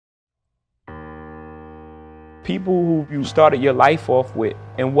People who you started your life off with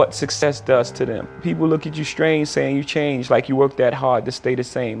and what success does to them. People look at you strange saying you changed, like you worked that hard to stay the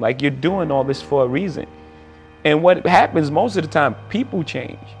same. Like you're doing all this for a reason. And what happens most of the time, people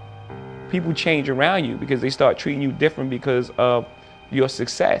change. People change around you because they start treating you different because of your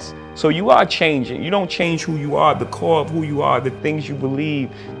success. So you are changing. You don't change who you are, the core of who you are, the things you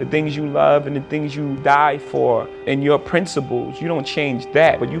believe, the things you love, and the things you die for, and your principles. You don't change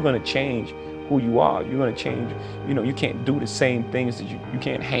that, but you're going to change who you are. You're going to change. You can't do the same things that you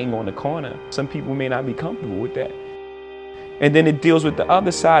can't hang on the corner. Some people may not be comfortable with that. And then it deals with the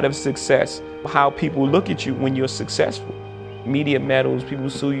other side of success, how people look at you when you're successful. Media medals, people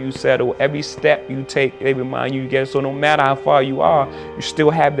sue you, settle. Every step you take, they remind you get. So no matter how far you are, you still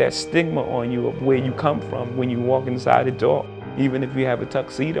have that stigma on you of where you come from when you walk inside the door. Even if you have a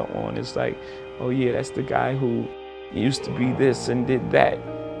tuxedo on, it's like, oh yeah, that's the guy who used to be this and did that.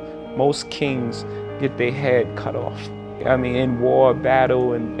 Most kings get their head cut off. I mean, in war,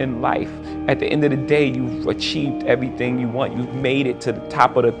 battle, and in life, at the end of the day, you've achieved everything you want. You've made it to the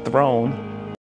top of the throne.